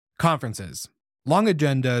Conferences. Long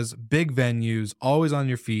agendas, big venues, always on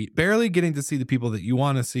your feet, barely getting to see the people that you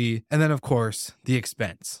want to see, and then, of course, the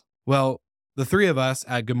expense. Well, the three of us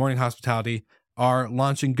at Good Morning Hospitality are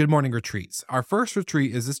launching Good Morning Retreats. Our first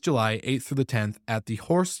retreat is this July 8th through the 10th at the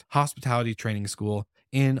Horst Hospitality Training School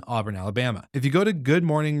in Auburn, Alabama. If you go to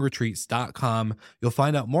goodmorningretreats.com, you'll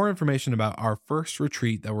find out more information about our first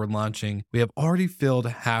retreat that we're launching. We have already filled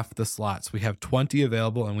half the slots. We have 20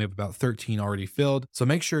 available and we have about 13 already filled. So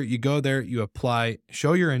make sure you go there, you apply,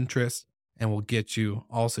 show your interest, and we'll get you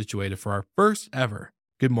all situated for our first ever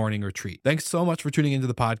Good Morning Retreat. Thanks so much for tuning into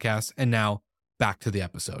the podcast. And now back to the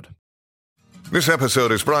episode. This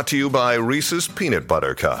episode is brought to you by Reese's Peanut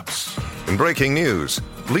Butter Cups. In breaking news,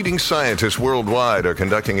 leading scientists worldwide are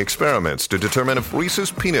conducting experiments to determine if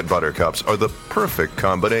Reese's Peanut Butter Cups are the perfect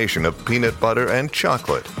combination of peanut butter and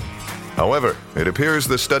chocolate. However, it appears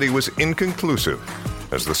the study was inconclusive,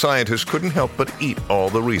 as the scientists couldn't help but eat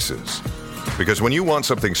all the Reese's. Because when you want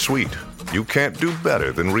something sweet, you can't do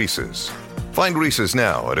better than Reese's. Find Reese's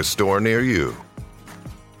now at a store near you.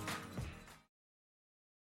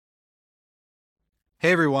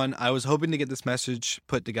 Hey everyone, I was hoping to get this message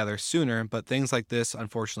put together sooner, but things like this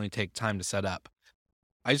unfortunately take time to set up.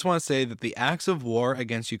 I just want to say that the acts of war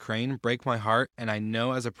against Ukraine break my heart, and I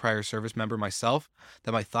know as a prior service member myself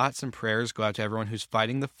that my thoughts and prayers go out to everyone who's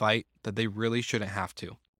fighting the fight that they really shouldn't have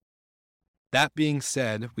to. That being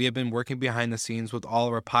said, we have been working behind the scenes with all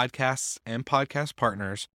of our podcasts and podcast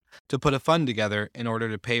partners to put a fund together in order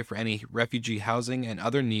to pay for any refugee housing and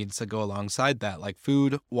other needs that go alongside that, like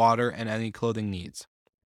food, water, and any clothing needs.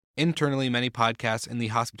 Internally, many podcasts in the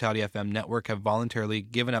Hospitality FM network have voluntarily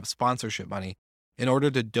given up sponsorship money in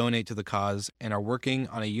order to donate to the cause and are working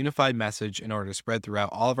on a unified message in order to spread throughout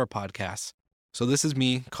all of our podcasts. So this is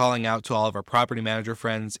me calling out to all of our property manager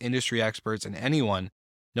friends, industry experts, and anyone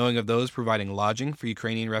knowing of those providing lodging for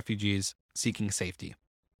Ukrainian refugees seeking safety.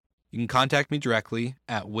 You can contact me directly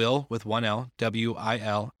at will, with one L,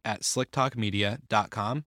 W-I-L, at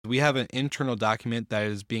slicktalkmedia.com. We have an internal document that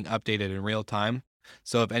is being updated in real time.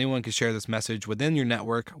 So if anyone could share this message within your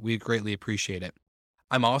network, we'd greatly appreciate it.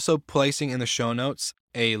 I'm also placing in the show notes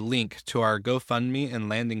a link to our GoFundMe and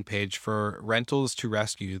landing page for Rentals to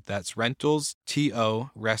Rescue. That's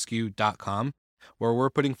rentalstorescue.com, where we're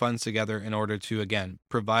putting funds together in order to, again,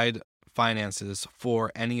 provide finances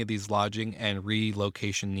for any of these lodging and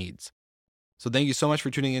relocation needs. So thank you so much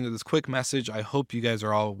for tuning into this quick message. I hope you guys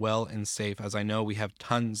are all well and safe, as I know we have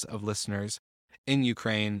tons of listeners in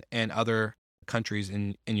Ukraine and other countries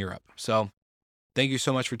in Europe. So thank you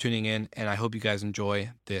so much for tuning in, and I hope you guys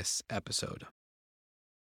enjoy this episode.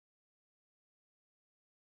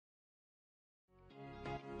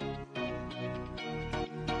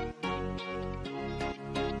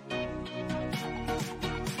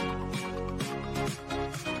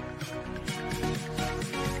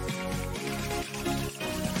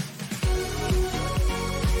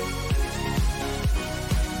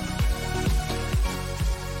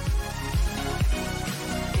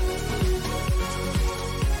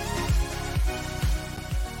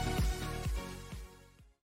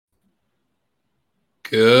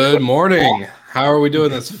 Good morning. How are we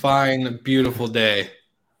doing this fine, beautiful day?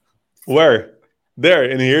 Where? There.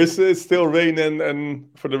 And here's still rain and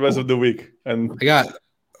for the rest of the week. And I got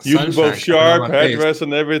you sunshine both sharp, coming on my face. headdress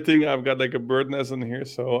and everything. I've got like a bird nest in here.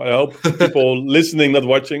 So I hope people listening, not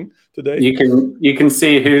watching today. You can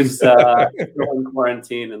see who's still in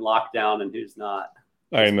quarantine and lockdown and who's not.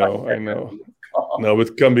 I know. No,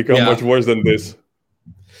 it can become much worse than this.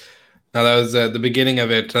 Now that was the beginning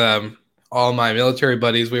of it. All my military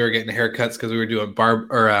buddies, we were getting haircuts because we were doing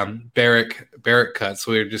barrack cuts.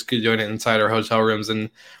 So we were just doing it inside our hotel rooms, and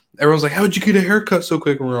everyone's like, "How'd you get a haircut so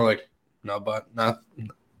quick?" And we were like, "No, but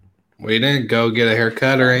we didn't go get a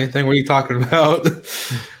haircut or anything. What are you talking about?"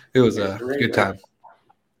 It was a good time.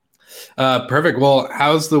 Perfect. Well,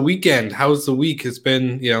 how's the weekend? How's the week? It's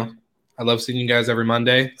been, I love seeing you guys every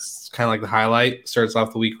Monday. It's kind of like the highlight. Starts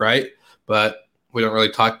off the week right, but we don't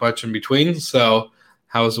really talk much in between. So,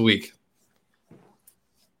 how was the week?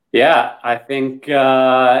 Yeah, I think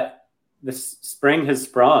this spring has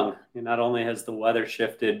sprung. And not only has the weather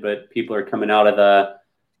shifted, but people are coming out of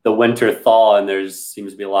the winter thaw, and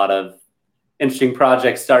seems to be a lot of interesting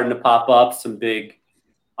projects starting to pop up, some big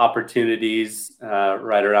opportunities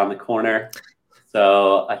right around the corner.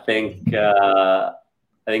 So I think we're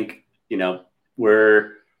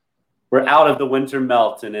out of the winter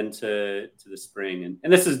melt and into the spring,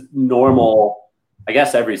 and this is normal, I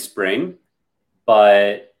guess, every spring,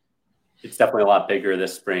 but it's definitely a lot bigger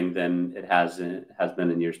this spring than it has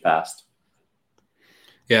been in years past.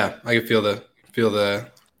 Yeah, I can feel the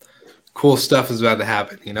cool stuff is about to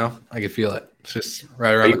happen. I can feel it. It's just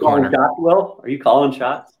right around the corner. Are you calling shots, Will? Are you calling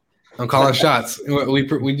shots? I'm calling shots.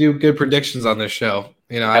 We do good predictions on this show.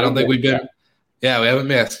 I don't think we've been. Yeah, we haven't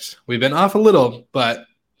missed. We've been off a little, but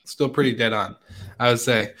still pretty dead on, I would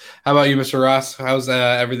say. How about you, Mr. Ross? How's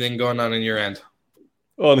everything going on in your end?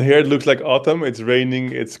 On here, it looks like autumn. It's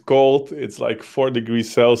raining. It's cold. It's like 4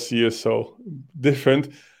 degrees Celsius. So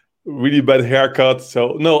different. Really bad haircut.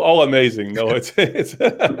 So no, all amazing. No, it's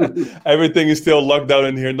everything is still locked down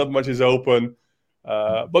in here. Not much is open.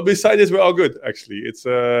 But besides this, we're all good. Actually, it's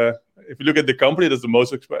if you look at the company, that's the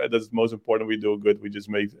most important. We do good. We just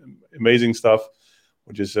make amazing stuff.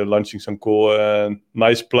 We're just launching some cool,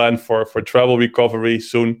 nice plan for travel recovery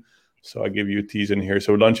soon. So I give you a tease in here.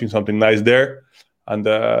 So we're launching something nice there, and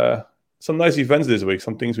some nice events this week.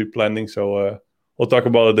 Some things we're planning. So we'll talk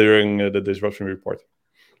about it during the disruption report.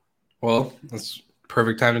 Well, that's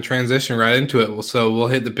perfect time to transition right into it. So we'll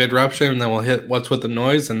hit the bidruption, and then we'll hit what's with the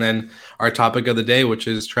noise, and then our topic of the day, which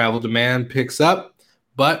is travel demand picks up,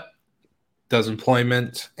 but does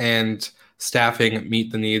employment and staffing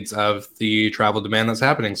meet the needs of the travel demand that's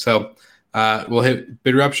happening? So we'll hit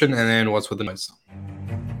bidruption, and then what's with the noise.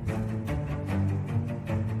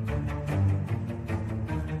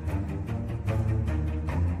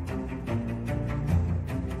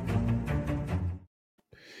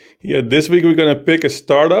 Yeah, this week we're going to pick a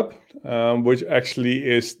startup, which actually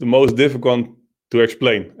is the most difficult to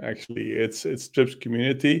explain. Actually, it's Trips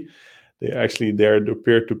Community. They're the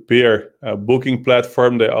peer-to-peer booking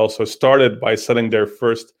platform. They also started by selling their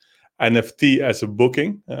first NFT as a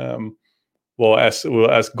booking. We'll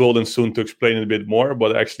ask Golden soon to explain it a bit more.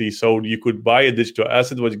 But actually, so you could buy a digital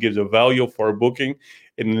asset, which gives a value for a booking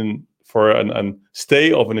for a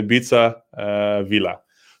stay of an Ibiza villa.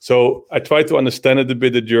 So I try to understand it a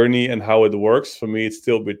bit, the journey and how it works. For me, it's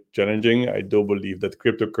still a bit challenging. I do believe that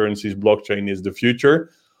cryptocurrencies, blockchain is the future.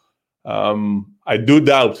 I do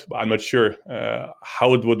doubt, but I'm not sure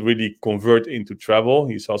how it would really convert into travel.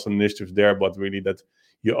 You saw some initiatives there, but really that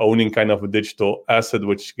you're owning kind of a digital asset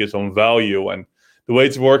which gives some value. And the way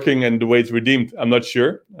it's working and the way it's redeemed, I'm not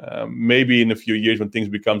sure. Maybe in a few years when things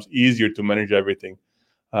becomes easier to manage everything.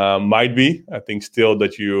 Might be. I think still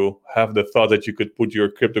that you have the thought that you could put your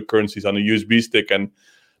cryptocurrencies on a USB stick, and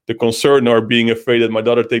the concern or being afraid that my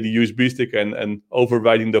daughter take the USB stick and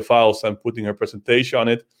overwriting the files and putting her presentation on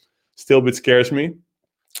it still a bit scares me.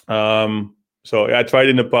 So I tried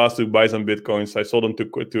in the past to buy some Bitcoins. I sold them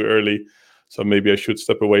too early. So maybe I should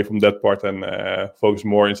step away from that part and focus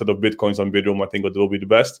more instead of Bitcoins on Bidroom. I think that will be the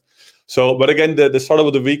best. So, but again, the startup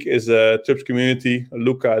of the week is Trips Community.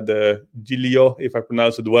 Luca de Giglio, if I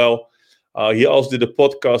pronounce it well. He also did a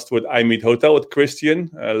podcast with I Meet Hotel with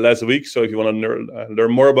Christian last week. So if you want to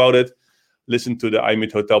learn more about it, listen to the I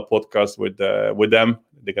Meet Hotel podcast with them.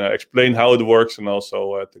 They're going to explain how it works and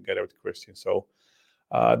also together with Christian. So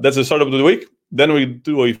that's the startup of the week. Then we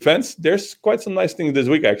do events. There's quite some nice things this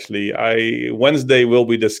week, actually. Wednesday will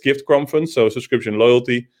be the Skift conference, so subscription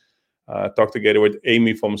loyalty. Talk together with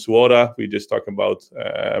Amy from Suora. We just talk about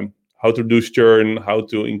how to reduce churn, how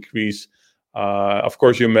to increase, of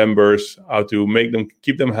course, your members, how to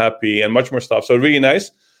keep them happy, and much more stuff. So really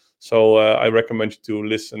nice. So I recommend you to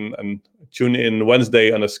listen and tune in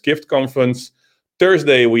Wednesday on the Skift conference.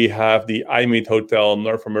 Thursday, we have the I Meet Hotel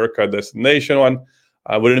North America destination one.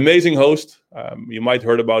 With an amazing host. You might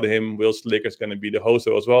heard about him. Will Slick is going to be the host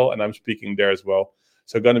as well, and I'm speaking there as well.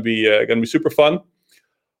 So going to be super fun.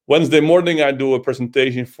 Wednesday morning, I do a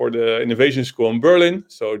presentation for the Innovation School in Berlin.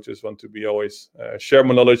 So just want to be always share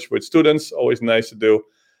my knowledge with students. Always nice to do.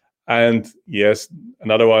 And yes,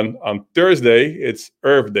 another one on Thursday. It's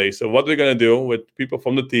Earth Day. So what we're going to do with people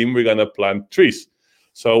from the team, we're going to plant trees.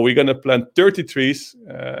 So we're going to plant 30 trees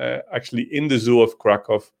actually in the zoo of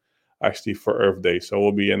Krakow. Actually for Earth Day. So it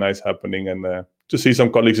will be a nice happening and to see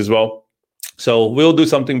some colleagues as well. So we'll do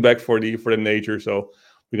something back for the nature. So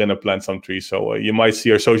we're going to plant some trees. So you might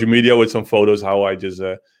see our social media with some photos, how I just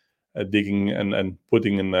digging and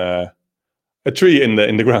putting in a tree in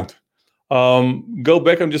the ground. Go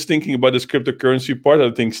back. I'm just thinking about this cryptocurrency part. I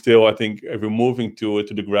think if we're moving to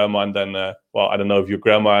the grandma and then, I don't know if your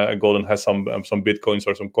grandma Golden has some Bitcoins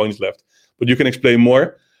or some coins left, but you can explain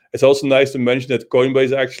more. It's also nice to mention that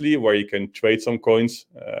Coinbase actually, where you can trade some coins,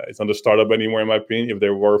 it's not a startup anymore in my opinion, if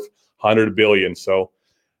they're worth 100 billion. So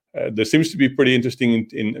there seems to be pretty interesting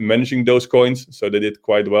in managing those coins. So they did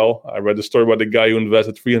quite well. I read a story about the guy who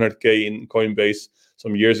invested 300K in Coinbase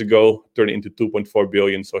some years ago, turned it into 2.4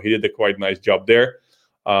 billion. So he did a quite nice job there.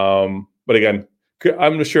 But again,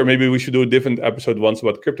 I'm not sure. Maybe we should do a different episode once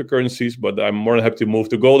about cryptocurrencies, but I'm more than happy to move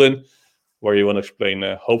to Golden, where you want to explain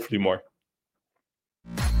hopefully more.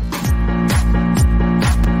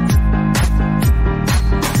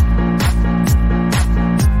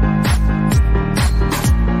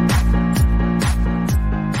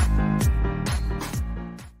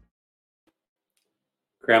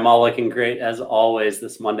 Grandma looking great as always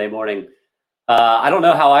this Monday morning. I don't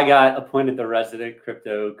know how I got appointed the resident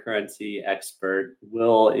cryptocurrency expert.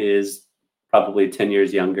 Will is probably 10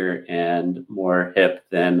 years younger and more hip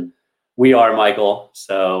than we are, Michael.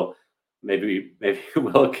 So maybe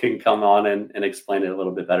Will can come on and explain it a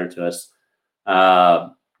little bit better to us.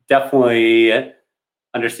 Definitely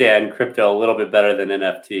understand crypto a little bit better than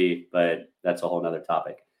NFT, but that's a whole nother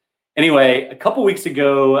topic. Anyway, a couple weeks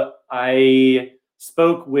ago, I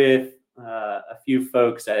spoke with a few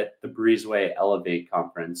folks at the Breezeway Elevate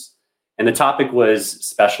conference, and the topic was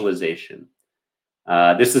specialization.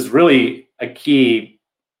 This is really a key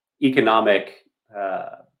economic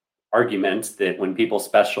argument that when people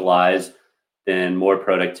specialize, then more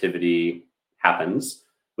productivity happens,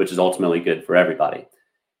 which is ultimately good for everybody.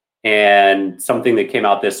 And something that came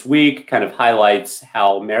out this week kind of highlights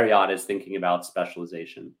how Marriott is thinking about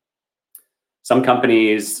specialization. Some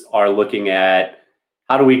companies are looking at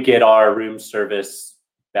how do we get our room service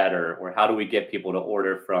better, or how do we get people to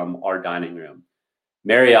order from our dining room?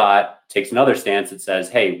 Marriott takes another stance that says,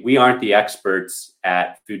 hey, we aren't the experts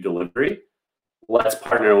at food delivery. Let's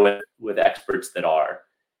partner with experts that are.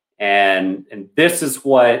 And this is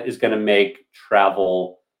what is going to make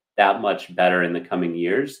travel that much better in the coming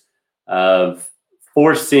years, of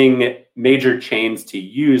forcing major chains to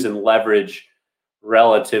use and leverage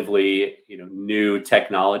relatively new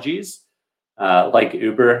technologies like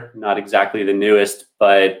Uber, not exactly the newest,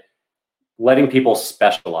 but letting people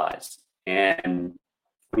specialize. And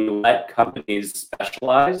when you let companies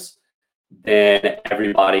specialize, then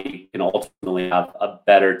everybody can ultimately have a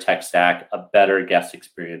better tech stack, a better guest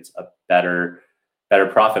experience, a better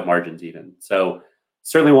profit margins even. So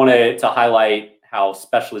certainly wanted to highlight how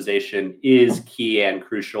specialization is key and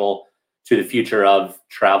crucial to the future of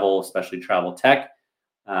travel, especially travel tech.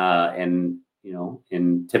 And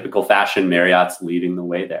in typical fashion, Marriott's leading the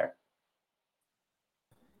way there.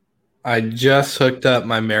 I just hooked up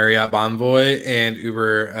my Marriott Bonvoy and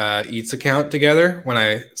Uber Eats account together. When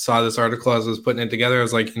I saw this article as I was putting it together, I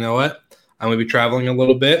was like, you know what? I'm going to be traveling a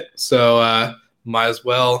little bit, so might as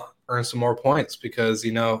well earn some more points because,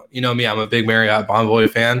 you know me, I'm a big Marriott Bonvoy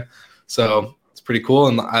fan, so it's pretty cool,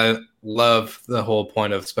 and I love the whole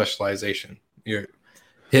point of specialization. You're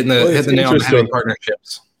hitting the nail on having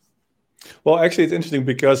partnerships. Well, actually, it's interesting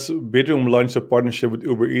because Bidroom launched a partnership with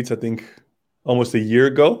Uber Eats, I think, almost a year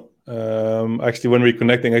ago. Actually, when we're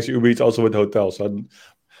connecting, Uber Eats also with hotels. So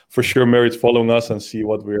for sure, Marriott's following us and see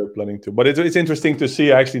what we're planning to. But it's interesting to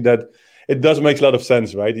see actually that it does make a lot of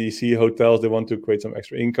sense, right? You see hotels, they want to create some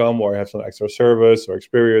extra income or have some extra service or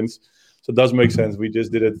experience. So it does make sense. We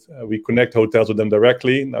just did it. We connect hotels with them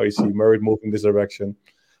directly. Now you see Marriott moving this direction.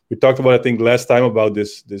 We talked about, I think, last time about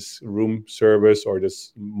this room service or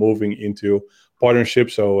this moving into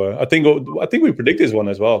partnership. So I think we predict this one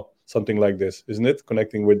as well. Something like this, isn't it?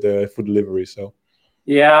 Connecting with the food delivery. So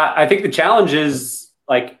yeah, I think the challenge is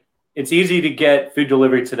it's easy to get food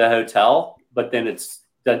delivery to the hotel, but then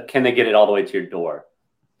can they get it all the way to your door?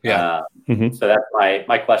 Yeah. So that's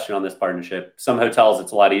my question on this partnership. Some hotels,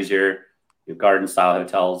 it's a lot easier. Garden style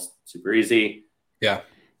hotels, super easy. Yeah.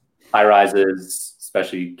 High rises,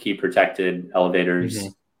 especially key protected elevators,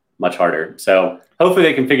 much harder. So hopefully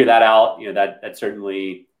they can figure that out. That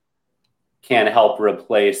certainly can help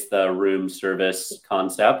replace the room service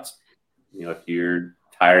concept. If you're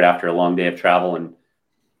tired after a long day of travel and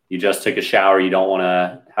you just took a shower, you don't want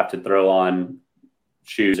to have to throw on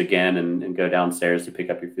shoes again and go downstairs to pick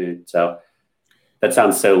up your food. So that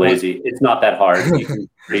sounds so lazy. It's not that hard. You can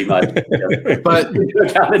pretty much.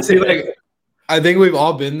 But see, I think we've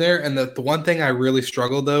all been there. And the one thing I really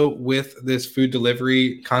struggle though with this food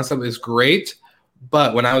delivery concept is great.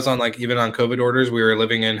 But when I was on even on COVID orders, we were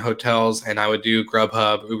living in hotels and I would do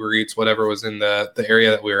Grubhub, Uber Eats, whatever was in the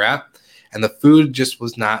area that we were at. And the food just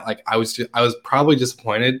was not I was probably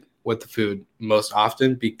disappointed with the food most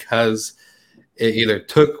often because it either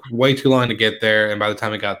took way too long to get there. And by the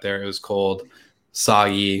time it got there, it was cold,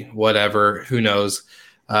 soggy, whatever, who knows,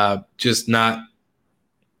 just not.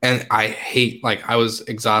 And I hate, I was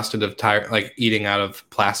exhausted of eating out of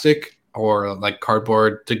plastic or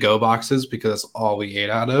cardboard to-go boxes because that's all we ate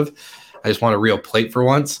out of. I just want a real plate for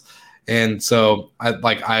once. And so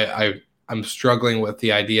I'm struggling with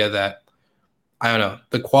the idea that, I don't know,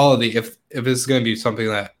 the quality, if it's going to be something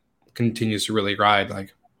that continues to really ride, I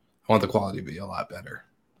want the quality to be a lot better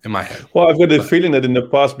in my head. Well, I've got the feeling that in the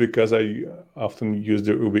past, because I often use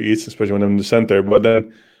the Uber Eats, especially when I'm in the center, but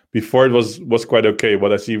then before it was quite okay.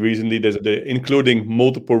 What I see recently, there's including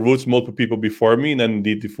multiple routes, multiple people before me, and then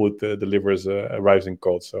indeed the food delivers arrives in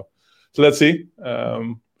cold. So let's see.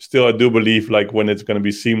 still, I do believe like when it's going to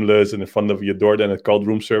be seamless and in front of your door, then it's called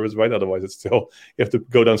room service, right? Otherwise, it's still you have to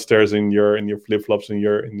go downstairs in your flip flops and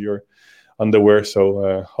your underwear.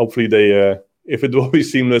 So hopefully they, if it will be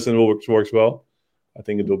seamless and works well, I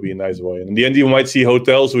think it will be a nice way. And in the end, you might see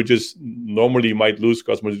hotels who just normally might lose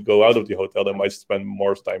customers who go out of the hotel. They might spend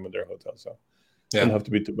more time in their hotel. So it doesn't have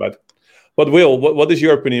to be too bad. But Will, what is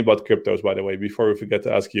your opinion about cryptos, by the way, before we forget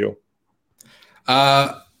to ask you?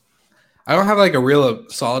 I don't have like a real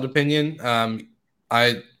solid opinion.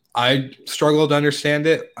 I struggle to understand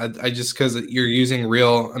it. I just because you're using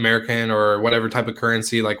real American or whatever type of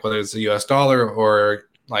currency, like whether it's the US dollar or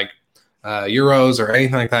like euros or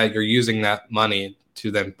anything like that, you're using that money to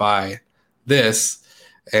then buy this.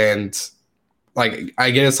 And like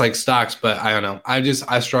I get it's like stocks, but I don't know.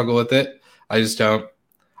 I struggle with it. I just don't.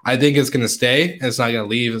 I think it's going to stay. It's not going to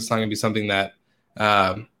leave. It's not going to be something that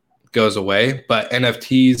goes away. But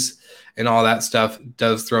NFTs and all that stuff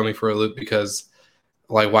does throw me for a loop because,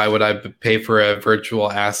 like, why would I pay for a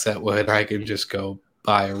virtual asset when I can just go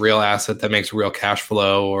buy a real asset that makes real cash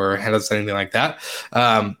flow or has anything like that?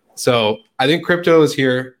 So I think crypto is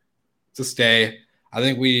here to stay. I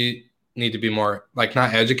think we need to be more, like,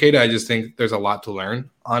 not educated. I just think there's a lot to learn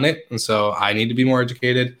on it. And so I need to be more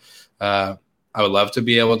educated. I would love to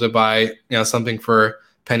be able to buy, something for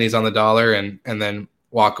pennies on the dollar and then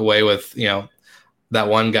walk away with, that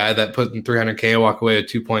one guy that put in 300K and walk away with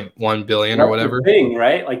 2.1 billion or whatever. That's the thing,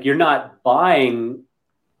 right? Like you're not buying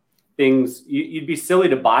things. You'd be silly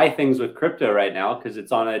to buy things with crypto right now because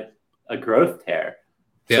it's on a growth tear.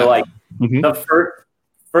 Yeah. So like the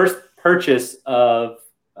first purchase of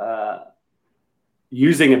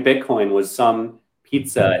using a Bitcoin was some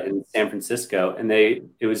pizza in San Francisco, and it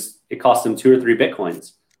cost them 2 or 3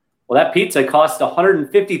 Bitcoins. Well, that pizza cost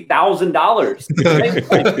 $150,000,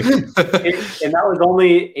 and that was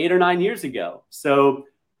only 8 or 9 years ago. So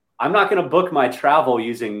I'm not going to book my travel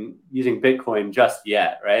using Bitcoin just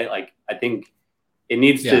yet, right? Like I think it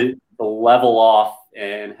needs to level off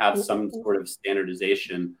and have some sort of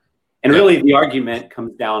standardization. And really, the argument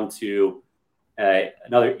comes down to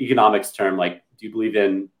another economics term, like, do you believe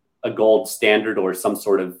in a gold standard or some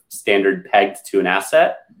sort of standard pegged to an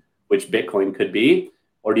asset, which Bitcoin could be?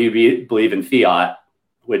 Or do you believe in fiat,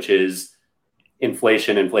 which is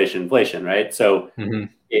inflation, right? So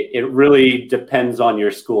it really depends on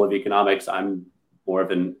your school of economics. I'm more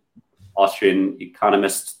of an Austrian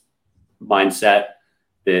economist mindset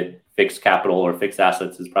that fixed capital or fixed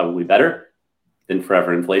assets is probably better than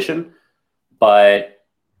forever inflation. But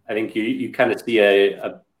I think you kind of see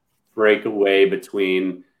a breakaway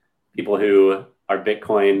between people who are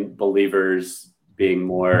Bitcoin believers being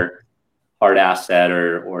more hard asset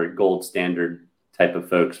or gold standard type of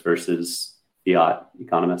folks versus fiat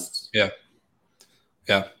economists. Yeah.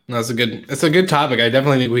 It's a good topic. I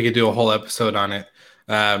definitely think we could do a whole episode on it.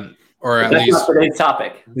 Or at least not today's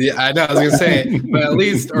topic. Yeah, I know. I was gonna say, but at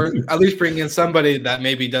least bring in somebody that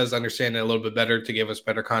maybe does understand it a little bit better to give us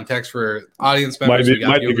better context for audience members.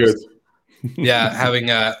 Might be good. Yeah, having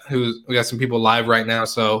we got some people live right now.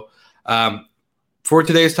 So for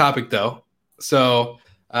today's topic, though,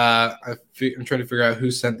 I'm trying to figure out who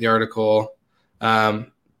sent the article,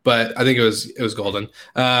 but I think it was Golden.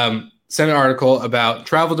 Sent an article about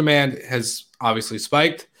travel demand has obviously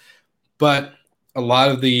spiked, but a lot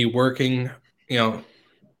of the working, I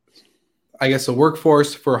guess the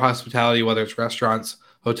workforce for hospitality, whether it's restaurants,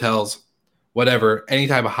 hotels, whatever, any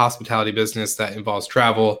type of hospitality business that involves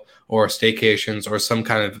travel or staycations or some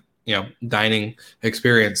kind of, dining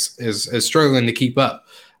experience is struggling to keep up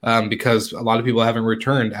because a lot of people haven't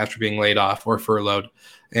returned after being laid off or furloughed.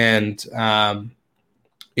 And,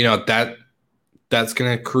 that's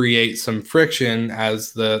going to create some friction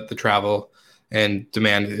as the travel and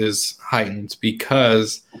demand is heightened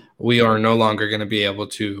because we are no longer going to be able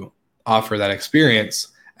to offer that experience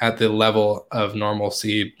at the level of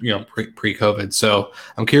normalcy, pre-COVID. So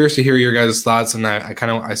I'm curious to hear your guys' thoughts, and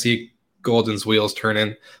I see Golden's wheels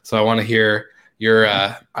turning. So I want to hear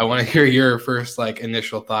your first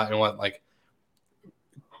initial thought and what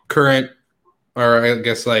current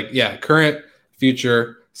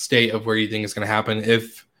future state of where you think is going to happen,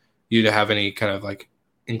 if you have any kind of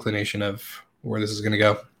inclination of where this is going to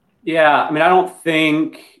go. Yeah, I mean, I don't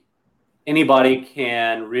think anybody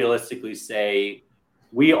can realistically say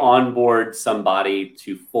we onboard somebody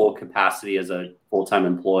to full capacity as a full-time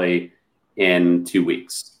employee in 2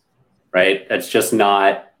 weeks, right? That's just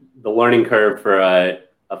not the learning curve for a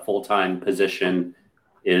full-time position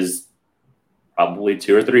is probably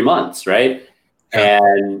 2 or 3 months, right? Yeah.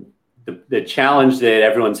 And the challenge that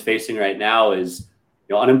everyone's facing right now is,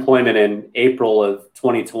 unemployment in April of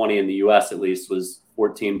 2020 in the US at least was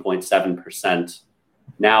 14.7%.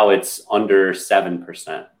 Now it's under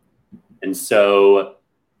 7%. And so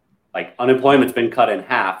like unemployment's been cut in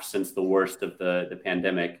half since the worst of the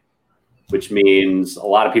pandemic, which means a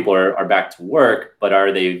lot of people are back to work, but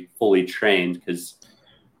are they fully trained? Because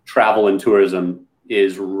travel and tourism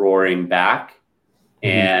is roaring back,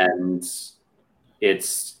 and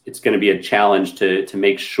it's going to be a challenge to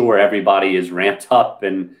make sure everybody is ramped up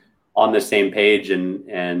and on the same page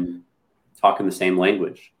and talking the same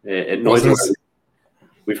language. At Noiseworks,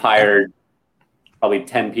 we've hired probably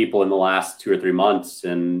 10 people in the last 2 or 3 months,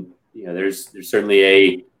 and there's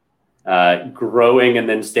certainly a growing and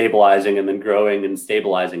then stabilizing and then growing and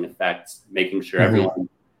stabilizing effect, making sure everyone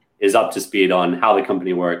is up to speed on how the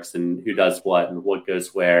company works and who does what and what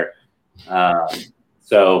goes where.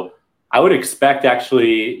 So I would expect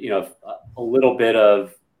actually, a little bit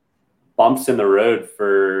of bumps in the road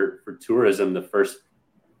for tourism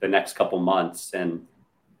the next couple months. And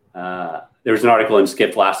there was an article in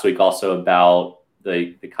Skift last week also about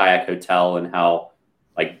the Kayak Hotel and how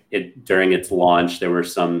during its launch, there were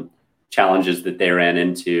some challenges that they ran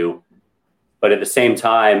into, but at the same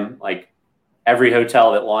time, every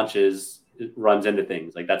hotel that launches runs into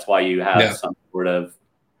things. That's why you have some sort of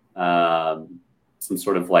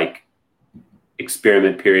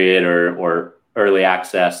experiment period or early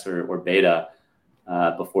access or beta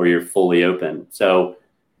before you're fully open. So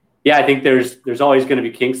yeah, I think there's always going to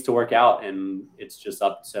be kinks to work out, and it's just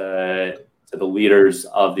up to the leaders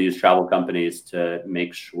of these travel companies to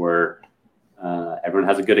make sure everyone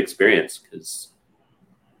has a good experience, because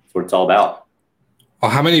that's what it's all about.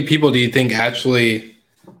 Well, how many people do you think actually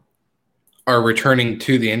are returning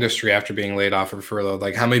to the industry after being laid off or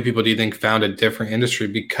furloughed? How many people do you think found a different industry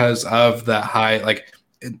because of that high?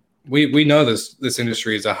 We know this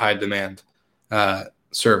industry is a high demand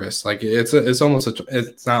service. It's a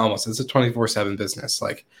 24/7 business.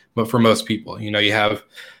 But for most people, you have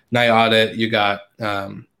night audit. You got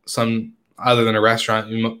some. Other than a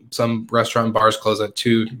restaurant, some restaurant and bars close at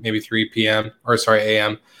 2, maybe 3 p.m.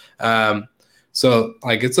 a.m. So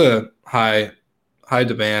it's a high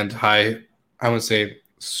demand, I wouldn't say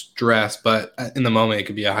stress, but in the moment it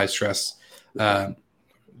could be a high stress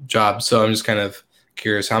job. So I'm just kind of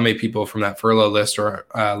curious how many people from that furlough list or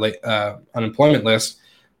unemployment list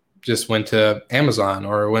just went to Amazon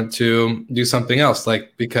or went to do something else,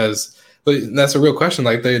 because that's a real question.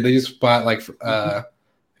 They just bought a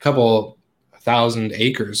couple 1,000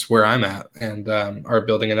 acres where I'm at and are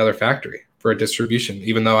building another factory for a distribution,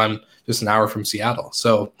 even though I'm just an hour from Seattle.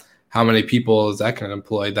 So how many people is that going to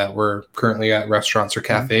employ that were currently at restaurants or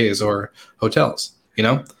cafes or hotels,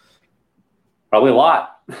 Probably a lot.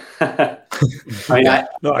 I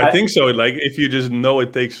think so. If you just know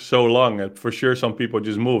it takes so long, and for sure some people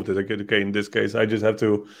just moved. Okay, in this case, I just have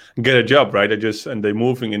to get a job, right? And they're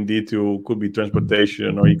moving indeed to, could be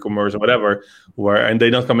transportation or e-commerce or whatever, and they're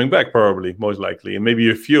not coming back probably, most likely. And maybe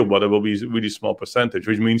a few, but it will be a really small percentage,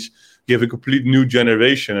 which means you have a complete new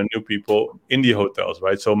generation and new people in the hotels,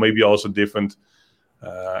 right? So maybe also different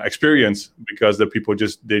experience, because the people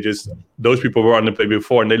those people were unemployed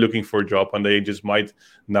before and they're looking for a job, and they just might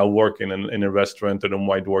now work in a restaurant, or they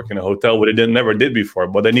might work in a hotel where they never did before,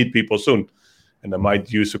 but they need people soon, and they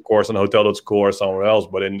might use a course on hotel.school or somewhere else.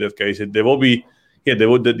 But in that case, there will be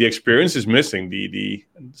the experience is missing.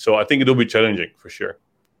 So I think it will be challenging for sure.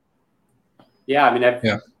 Yeah, I mean,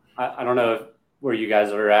 I don't know where you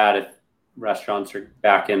guys are at, if restaurants are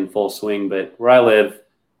back in full swing, but where I live,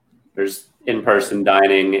 there's in-person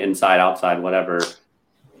dining, inside, outside, whatever.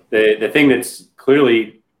 The thing that's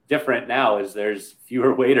clearly different now is there's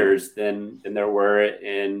fewer waiters than there were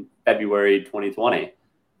in February 2020.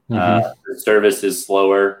 The service is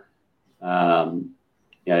slower. I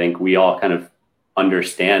think we all kind of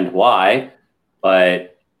understand why,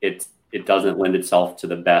 but it doesn't lend itself to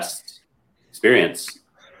the best experience.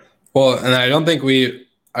 Well, and I don't think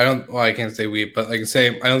I can't say we, but I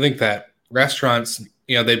don't think that restaurants,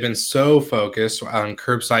 they've been so focused on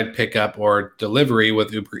curbside pickup or delivery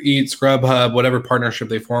with Uber Eats, Grubhub, whatever partnership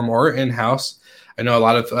they form, or in-house. I know a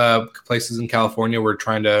lot of places in California were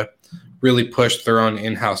trying to really push their own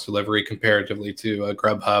in-house delivery comparatively to a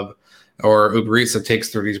Grubhub or Uber Eats that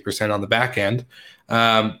takes 30% on the back end.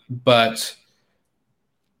 But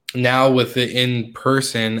now with the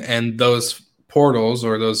in-person and those portals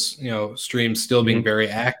or those streams still being very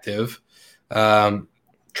active,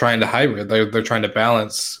 trying to hybrid, they're trying to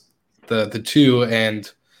balance the two. And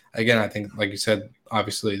again, I think, like you said,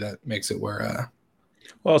 obviously that makes it where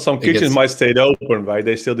Well, some it kitchens gets might stay open, right?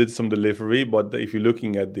 They still did some delivery, but if you're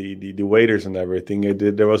looking at the waiters and everything,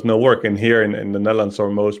 there was no work. And here in the Netherlands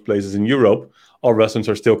or most places in Europe, all restaurants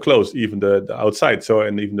are still closed, even the outside, so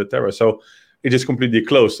and even the terrace. So it is completely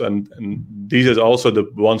closed. And these are also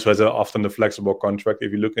the ones who has often the flexible contract.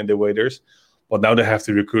 If you look at the waiters, but now they have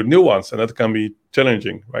to recruit new ones, and that can be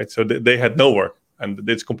challenging, right? So they had no work, and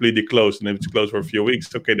it's completely closed. And if it's closed for a few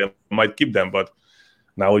weeks, okay, they might keep them, but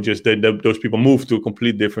now it just those people move to a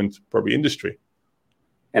complete different probably industry.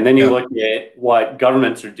 And then you look at what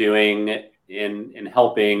governments are doing in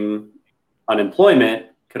helping unemployment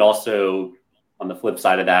could also, on the flip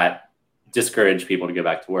side of that, discourage people to go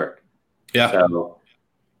back to work. Yeah. So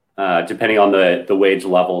depending on the wage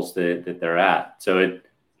levels that they're at. So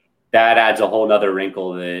that adds a whole nother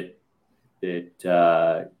wrinkle that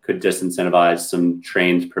could disincentivize some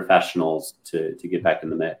trained professionals to get back in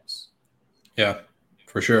the mix. Yeah,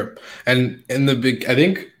 for sure. And in I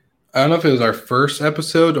don't know if it was our first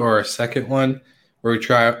episode or our second one where we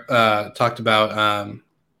talked about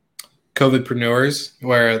COVIDpreneurs,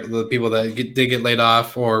 where the people that did get laid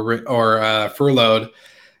off or furloughed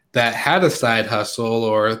that had a side hustle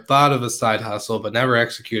or thought of a side hustle but never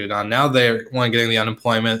executed on. Now they're getting the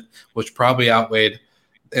unemployment, which probably outweighed,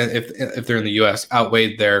 if they're in the U.S.,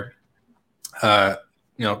 outweighed their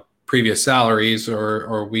previous salaries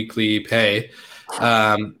or weekly pay,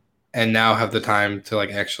 and now have the time to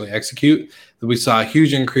actually execute. We saw a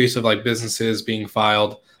huge increase of businesses being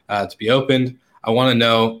filed to be opened. I want to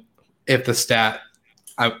know if the stat.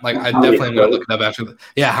 I definitely am going to look it up after.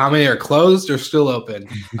 How many are closed or still open?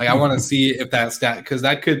 I want to see if that stat, because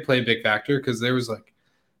that could play a big factor. Because there was a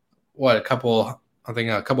couple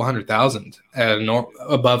 100,000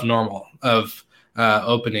 above normal of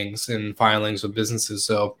openings and filings of businesses.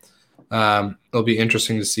 So it'll be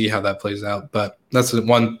interesting to see how that plays out. But that's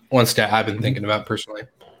one stat I've been thinking about personally.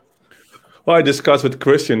 Well, I discussed with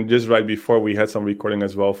Christian just right before we had some recording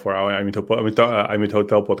as well for our I Meet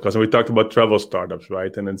Hotel podcast, and we talked about travel startups,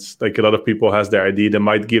 right? And it's a lot of people has their idea. They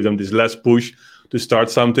might give them this less push to start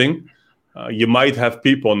something. You might have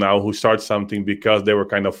people now who start something because they were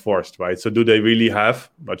kind of forced, right? So do they really have?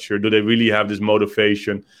 Not sure. Do they really have this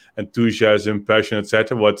motivation, enthusiasm, passion,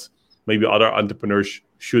 etc.? What maybe other entrepreneurs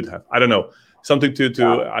should have? I don't know. Something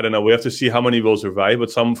I don't know. We have to see how many will survive, but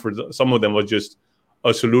some of them was just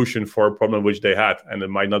a solution for a problem which they had, and it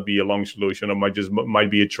might not be a long solution, or might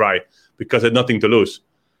be a try because they had nothing to lose.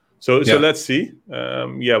 So let's see.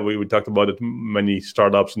 We talked about it, many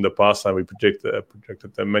startups in the past, and we projected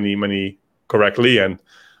many correctly, and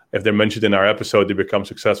if they're mentioned in our episode, they become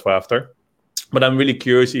successful after. But I'm really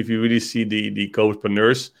curious if you really see the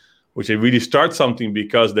COVIDpreneurs, which they really start something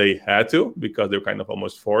because they had to, because they're kind of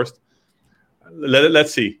almost forced.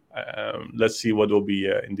 Let's see. Let's see what will be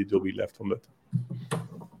left from it.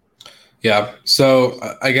 Yeah. So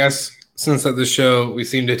I guess since at the show we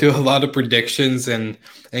seem to do a lot of predictions and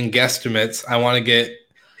guesstimates, I want to get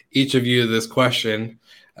each of you this question.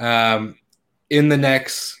 In the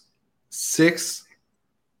next 6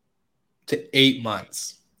 to 8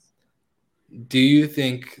 months, do you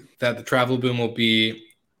think that the travel boom will be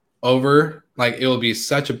over? It will be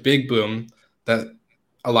such a big boom that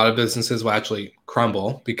a lot of businesses will actually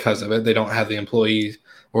crumble because of it. They don't have the employees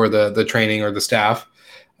or the training or the staff.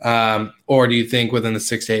 Or do you think within the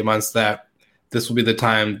 6 to 8 months that this will be the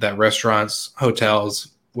time that restaurants,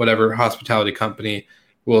 hotels, whatever hospitality company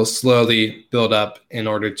will slowly build up in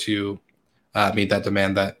order to meet that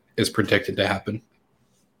demand that is predicted to happen?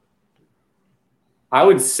 I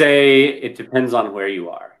would say it depends on where you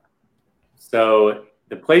are. So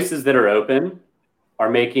the places that are open are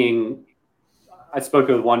making. I spoke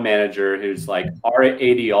with one manager who's our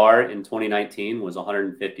ADR in 2019 was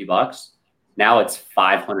 $150. Now it's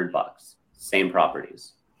 $500, same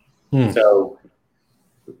properties. So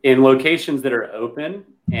in locations that are open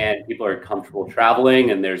and people are comfortable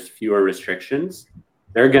traveling and there's fewer restrictions,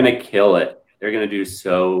 they're going to kill it. They're going to do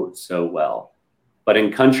so well. But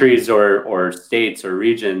in countries or states or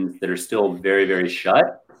regions that are still very, very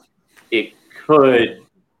shut, it could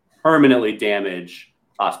permanently damage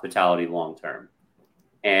hospitality long term.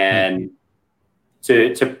 And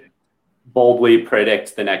to boldly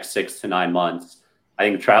predict the next 6 to 9 months, I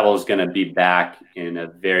think travel is going to be back in a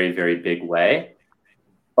very, very big way.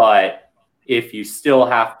 But if you still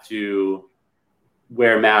have to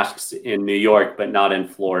wear masks in New York but not in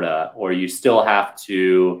Florida, or you still have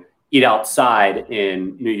to eat outside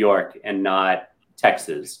in New York and not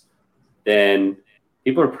Texas, then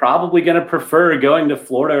people are probably going to prefer going to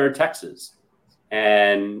Florida or Texas.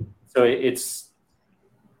 And so it's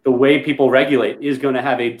the way people regulate is going to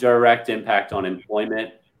have a direct impact on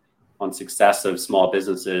employment, on success of small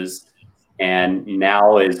businesses. And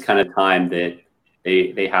now is kind of time that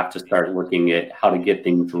they have to start looking at how to get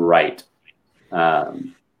things right.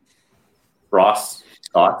 Ross,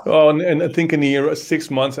 thoughts? Oh, and I think in the year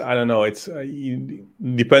 6 months, I don't know. It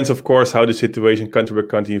depends, of course, how the situation country by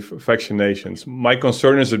country vaccinations. My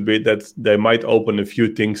concern is a bit that they might open a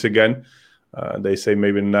few things again. They say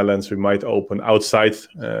maybe in the Netherlands we might open outside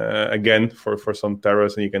again for some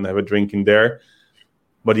terrace, and you can have a drink in there.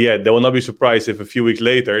 But yeah, they will not be surprised if a few weeks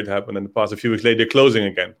later, it happened in the past, a few weeks later, they're closing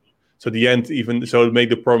again. So the end, it make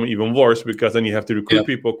the problem even worse, because then you have to recruit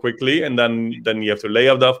people quickly, and then you have to lay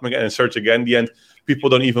off them again and search again. The end, people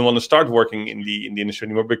don't even want to start working in the industry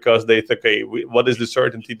anymore, because they think, okay, what is the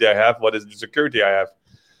certainty that I have? What is the security I have?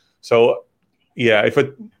 So yeah, if I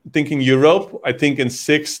think in Europe, I think in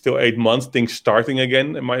 6 to 8 months, things starting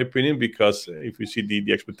again, in my opinion, because if you see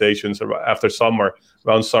the expectations after summer,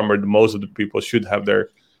 around summer, most of the people should have their,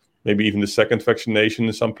 maybe even the second vaccination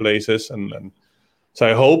in some places. And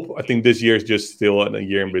so I think this year is just still a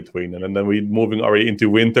year in between. And then we're moving already into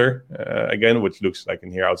winter again, which looks like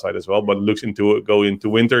in here outside as well, but it looks go into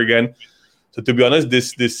winter again. So to be honest,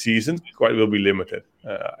 this season quite will be limited,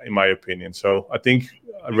 in my opinion. So I think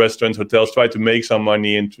restaurants, hotels try to make some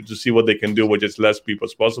money and to see what they can do with as less people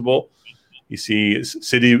as possible. You see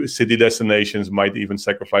city destinations might even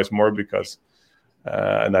sacrifice more because,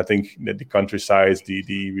 and I think that the countryside,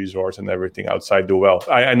 the resorts and everything outside do well.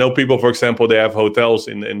 I know people, for example, they have hotels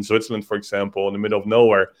in Switzerland, for example, in the middle of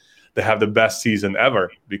nowhere. They have the best season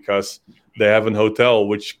ever because they have a hotel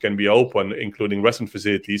which can be open, including restaurant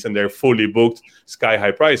facilities, and they're fully booked,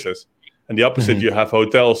 sky-high prices. And the opposite, you have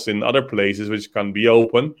hotels in other places which can be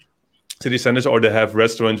open, city centers, or they have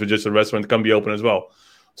restaurants which just a restaurant can be open as well.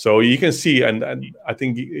 So you can see, and I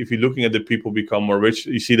think if you're looking at the people become more rich,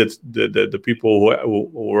 you see that the people who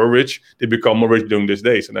were rich, they become more rich during these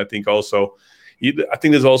days. And I think also, I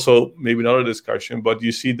think there's also maybe another discussion, but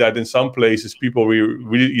you see that in some places, people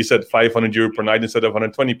really you said 500 euro per night instead of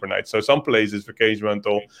 120 per night. So some places, vacation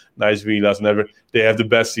rental, nice villas, and everything, they have the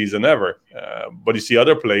best season ever. But you see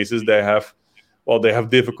other places, they have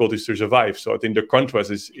difficulties to survive. So I think the contrast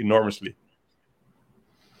is enormously.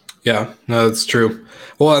 Yeah, no, that's true.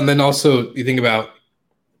 Well, and then also you think about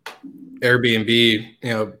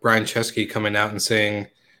Airbnb, Brian Chesky coming out and saying,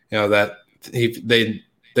 that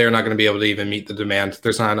they're not going to be able to even meet the demand.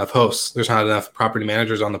 There's not enough hosts. There's not enough property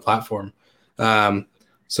managers on the platform.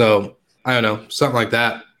 So I don't know, something like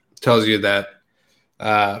that tells you that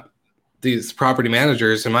these property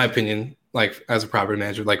managers, in my opinion, like as a property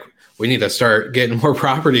manager, like we need to start getting more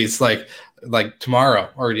properties like tomorrow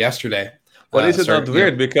or yesterday. But is it not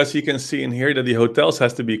weird? Because you can see in here that the hotels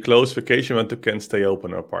has to be closed, vacation rental can stay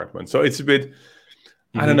open, apartment. So it's a bit,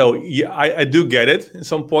 I don't know. Yeah, I do get it at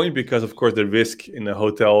some point because, of course, the risk in a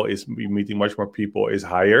hotel is meeting much more people is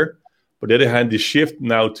higher. But on the other hand, the shift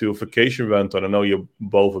now to vacation rental, I know you're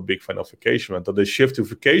both a big fan of vacation rental. The shift to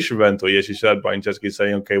vacation rental, yes, you said, Brian Chesky is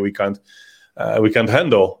saying, okay, we can't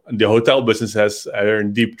handle. And the hotel business are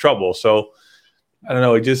in deep trouble. So I don't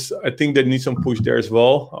know. I think they need some push there as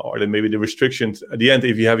well, or then maybe the restrictions at the end.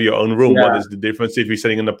 If you have your own room, what is the difference if you're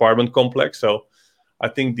setting an apartment complex? So I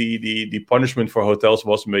think the punishment for hotels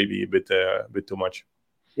was maybe a bit too much.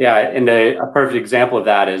 Yeah, and a perfect example of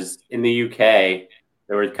that is in the UK.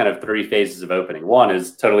 There were kind of 3 phases of opening. One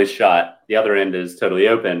is totally shut. The other end is totally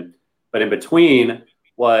open. But in between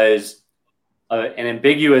was an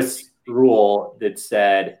ambiguous rule that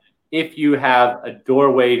said, if you have a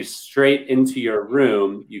doorway straight into your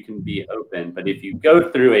room, you can be open. But if you go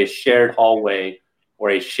through a shared hallway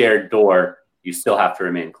or a shared door, you still have to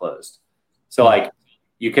remain closed. So like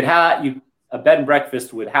you could have a bed and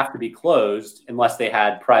breakfast would have to be closed unless they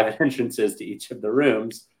had private entrances to each of the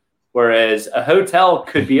rooms. Whereas a hotel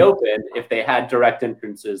could be open if they had direct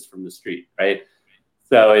entrances from the street, right?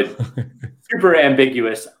 So it's super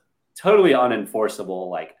ambiguous, totally unenforceable.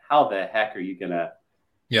 Like, how the heck are you going to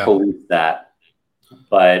police that?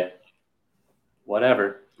 But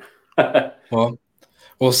whatever. Well,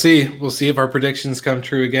 we'll see. We'll see if our predictions come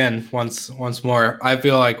true again once more. I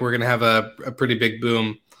feel like we're going to have a pretty big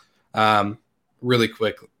boom really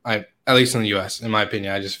quick, at least in the US, in my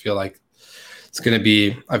opinion. I just feel like it's going to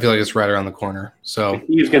be, I feel like it's right around the corner. So the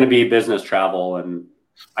key is going to be business travel. And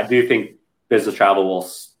I do think business travel will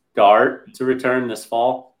start to return this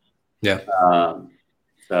fall. Yeah.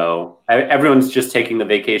 So everyone's just taking the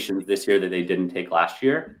vacations this year that they didn't take last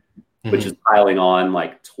year, which is piling on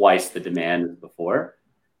like twice the demand as before.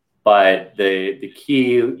 But the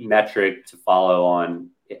key metric to follow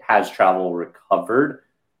on, has travel recovered,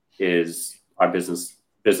 is our business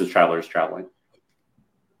travelers traveling.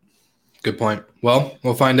 Good point. Well,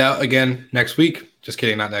 we'll find out again next week. Just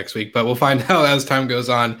kidding, not next week, but we'll find out as time goes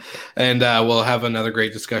on, and we'll have another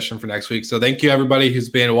great discussion for next week. So thank you, everybody who's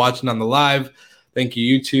been watching on the live. Thank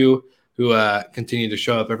you two who continue to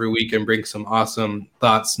show up every week and bring some awesome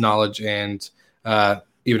thoughts, knowledge, and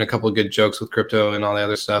even a couple of good jokes with crypto and all the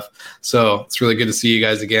other stuff. So it's really good to see you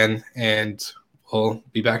guys again, and we'll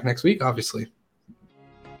be back next week, obviously.